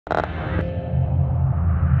Hello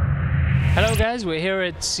guys, we're here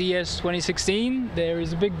at CES 2016. There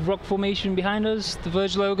is a big rock formation behind us, the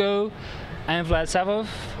Verge logo. I am Vlad Savov,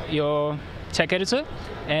 your tech editor,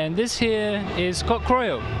 and this here is Scott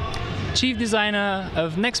Croyle, chief designer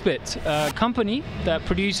of Nextbit, a company that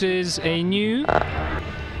produces a new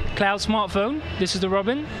cloud smartphone. This is the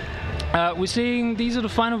Robin. We're seeing these are the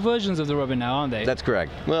final versions of the Robin now, aren't they? That's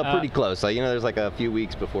correct. Well, pretty close. Like, there's like a few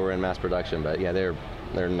weeks before we're in mass production, but yeah, they're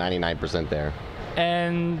 99% there.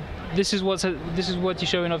 And this is what you're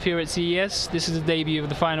showing off here at CES. This is the debut of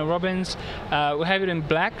the final Robins. We have it in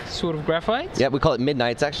black, sort of graphite. Yeah, we call it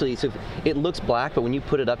midnight. It's actually, so it looks black, but when you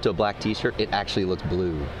put it up to a black t-shirt, it actually looks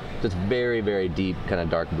blue. So it's very, very deep, kind of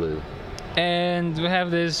dark blue. And we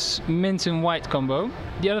have this mint and white combo.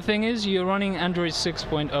 The other thing is you're running Android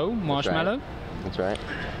 6.0 Marshmallow. That's right.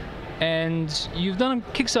 And you've done a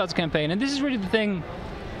Kickstarter campaign, and this is really the thing.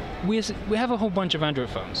 We have a whole bunch of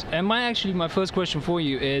Android phones, and my first question for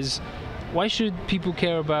you is, why should people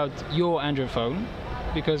care about your Android phone?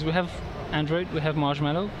 Because we have Android, we have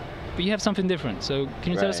Marshmallow, but you have something different. So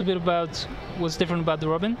can you tell us a bit about what's different about the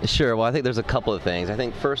Robin? Sure. Well, I think there's a couple of things. I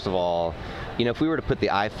think first of all, if we were to put the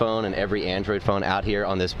iPhone and every Android phone out here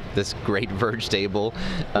on this great Verge table.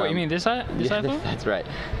 What, you mean this iPhone? That's right.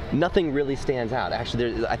 Nothing really stands out.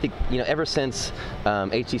 Actually, I think ever since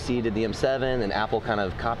HTC did the M7 and Apple kind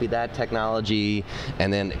of copied that technology,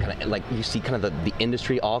 and then kind of like you see kind of the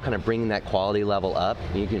industry all kind of bringing that quality level up.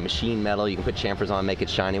 You can machine metal, you can put chamfers on, make it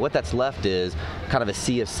shiny. What that's left is kind of a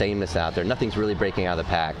sea of sameness out there. Nothing's really breaking out of the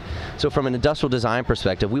pack. So from an industrial design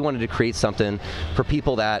perspective, we wanted to create something for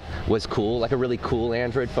people that was cool, like a really cool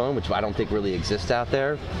Android phone, which I don't think really exists out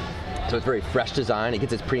there. So it's very fresh design. It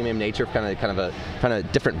gets its premium nature, kind of a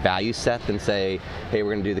different value set than say, hey,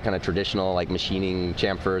 we're going to do the kind of traditional like machining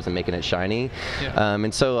chamfers and making it shiny. Yeah.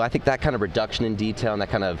 And so I think that kind of reduction in detail and that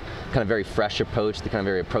kind of very fresh approach, the kind of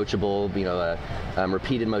very approachable,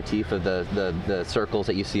 repeated motif of the circles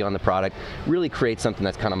that you see on the product, really creates something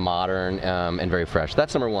that's kind of modern and very fresh.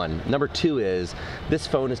 That's number one. Number two is this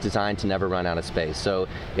phone is designed to never run out of space. So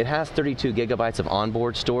it has 32 gigabytes of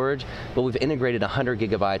onboard storage, but we've integrated 100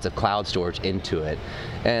 gigabytes of cloud storage into it.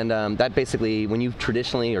 And that basically, when you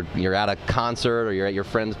traditionally, or you're at a concert, or you're at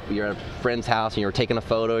a friend's house and you're taking a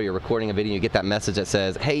photo, you're recording a video, you get that message that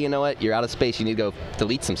says, hey, you know what, you're out of space, you need to go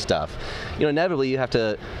delete some stuff. Inevitably you have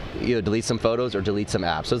to delete some photos or delete some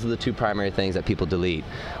apps. Those are the two primary things that people delete.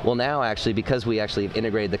 Well, now actually, because we actually have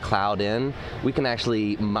integrated the cloud in, we can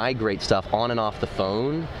actually migrate stuff on and off the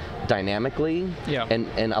phone dynamically,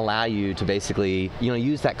 and allow you to basically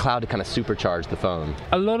use that cloud to kind of supercharge the phone.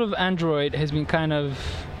 A lot of Android has been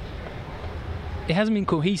it hasn't been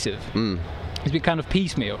cohesive. It's been kind of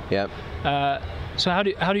piecemeal. Yep. So how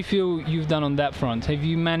do you feel you've done on that front? Have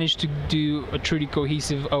you managed to do a truly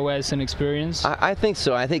cohesive OS and experience? I think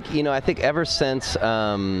so. I think ever since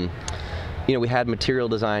we had Material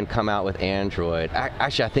Design come out with Android.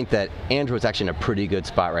 Actually, I think that Android's actually in a pretty good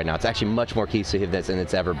spot right now. It's actually much more cohesive than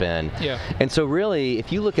it's ever been. Yeah. And so really,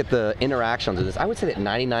 if you look at the interactions of this, I would say that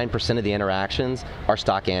 99% of the interactions are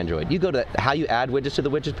stock Android. You go to how you add widgets to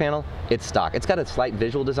the widgets panel, it's stock. It's got a slight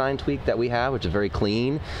visual design tweak that we have, which is very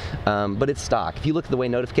clean, but it's stock. If you look at the way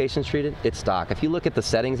notifications treated, it's stock. If you look at the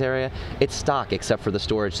settings area, it's stock except for the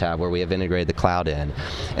storage tab where we have integrated the cloud in.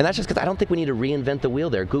 And that's just because I don't think we need to reinvent the wheel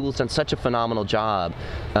there. Google's done such a phenomenal job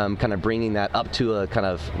kind of bringing that up to a kind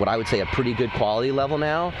of what I would say a pretty good quality level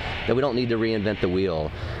now, that we don't need to reinvent the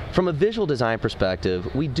wheel. From a visual design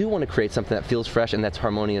perspective, we do want to create something that feels fresh and that's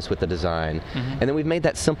harmonious with the design. And then we've made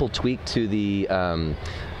that simple tweak to the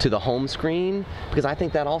home screen, because I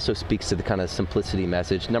think that also speaks to the kind of simplicity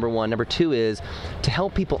message, number one. Number two is to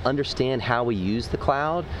help people understand how we use the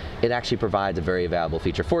cloud. It actually provides a very valuable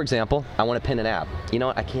feature. For example, I want to pin an app. You know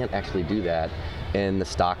what, I can't actually do that in the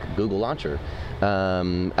stock Google launcher.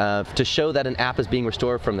 To show that an app is being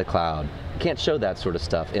restored from the cloud, you can't show that sort of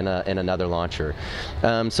stuff in another launcher.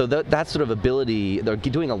 So that sort of ability,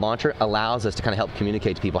 doing a launcher allows us to kind of help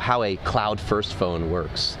communicate to people how a cloud-first phone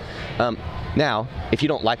works. Now, if you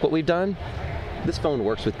don't like what we've done, this phone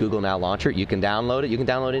works with Google Now Launcher. You can download it. You can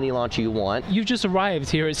download any launcher you want. You've just arrived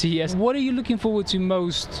here at CES. What are you looking forward to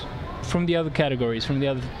most from the other categories, from the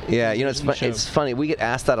other... Yeah, it's funny. We get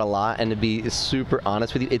asked that a lot, and to be super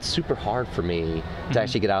honest with you, it's super hard for me to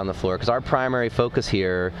actually get out on the floor, because our primary focus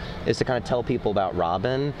here is to kind of tell people about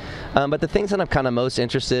Robin. But the things that I'm kind of most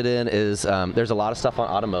interested in is there's a lot of stuff on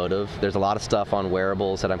automotive. There's a lot of stuff on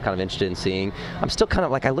wearables that I'm kind of interested in seeing. I'm still kind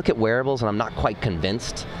of like, I look at wearables and I'm not quite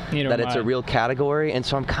convinced that it's a real category, and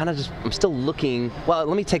so I'm still looking. Well,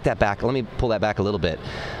 let me take that back. Let me pull that back a little bit.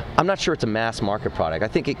 I'm not sure it's a mass market product. I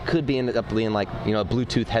think it could be ended up being like, you know, a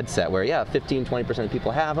Bluetooth headset where, yeah, 15-20% of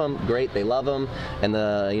people have them, great, they love them, and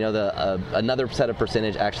another set of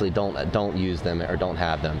percentage actually don't use them or don't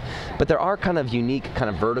have them. But there are kind of unique kind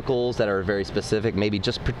of verticals that are very specific, maybe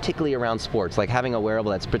just particularly around sports, like having a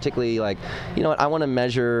wearable that's particularly like, you know what, I want to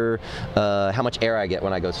measure how much air I get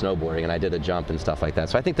when I go snowboarding and I did a jump and stuff like that.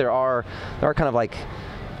 So I think there are kind of like,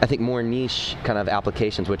 I think more niche kind of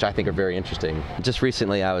applications, which I think are very interesting. Just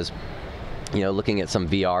recently I was, you know, looking at some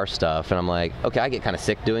VR stuff, and I'm like, okay, I get kind of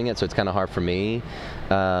sick doing it, so it's kind of hard for me.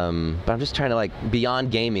 But I'm just trying to, like,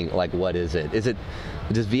 beyond gaming, like, what is it?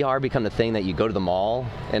 Does VR become the thing that you go to the mall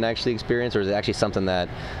and actually experience, or is it actually something that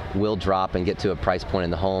will drop and get to a price point in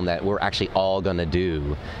the home that we're actually all going to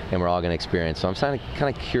do and we're all going to experience? So I'm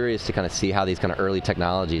kind of curious to kind of see how these kind of early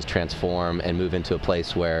technologies transform and move into a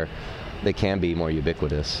place where they can be more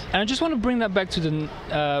ubiquitous. And I just want to bring that back to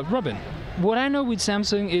the Robin. What I know with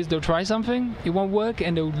Samsung is they'll try something, it won't work,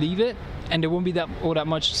 and they'll leave it, and there won't be all that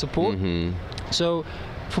much support. Mm-hmm. So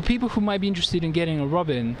for people who might be interested in getting a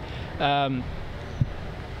Robin,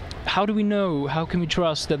 how do we know, how can we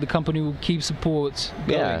trust that the company will keep support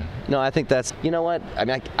going? Yeah, no, I think that's, you know what, I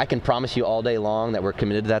mean, I can promise you all day long that we're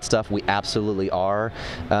committed to that stuff. We absolutely are.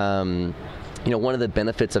 You know, one of the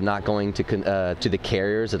benefits of not going to the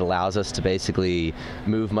carriers, it allows us to basically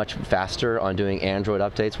move much faster on doing Android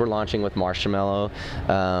updates. We're launching with Marshmallow,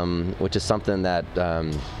 which is something that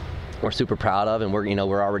we're super proud of, and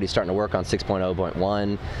we're already starting to work on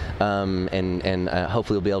 6.0.1, and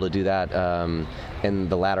hopefully we'll be able to do that in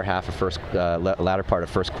the latter part of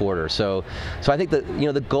first quarter. So I think that, you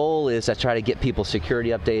know, the goal is to try to get people security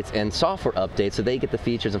updates and software updates so they get the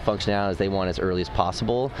features and functionalities they want as early as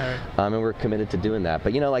possible. Right. And we're committed to doing that.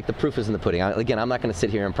 But, you know, like, the proof is in the pudding. Again, I'm not going to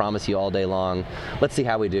sit here and promise you all day long. Let's see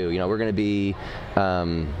how we do. You know, we're going to be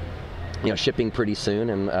you know, shipping pretty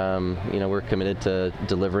soon, and you know, we're committed to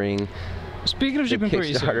delivering. Speaking of shipping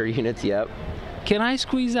pretty soon, Kickstarter units, yep. Can I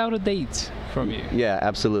squeeze out a date from you? Yeah,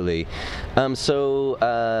 absolutely. So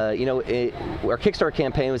you know, our Kickstarter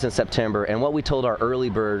campaign was in September, and what we told our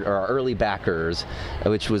early backers,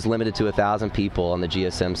 which was limited to 1,000 people on the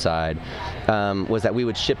GSM side, was that we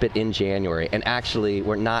would ship it in January. And actually,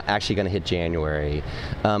 we're not actually going to hit January.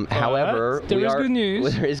 However, there is good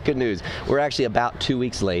news. There is good news. We're actually about 2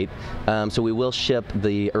 weeks late, so we will ship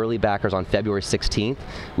the early backers on February 16th.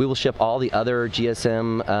 We will ship all the other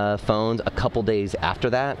GSM phones a couple days after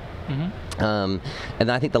that. Mm-hmm. And then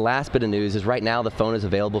I think the last bit of news is right now the phone is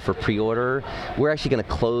available for pre-order. We're actually going to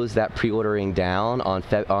close that pre-ordering down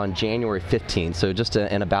on January 15th, so just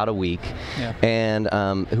in about a week. Yeah. And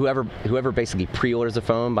whoever basically pre-orders the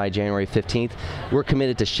phone by January 15th, we're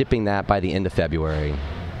committed to shipping that by the end of February.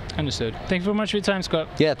 Understood. Thank you very much for your time, Scott.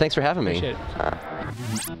 Yeah, thanks for having me. Appreciate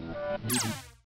it.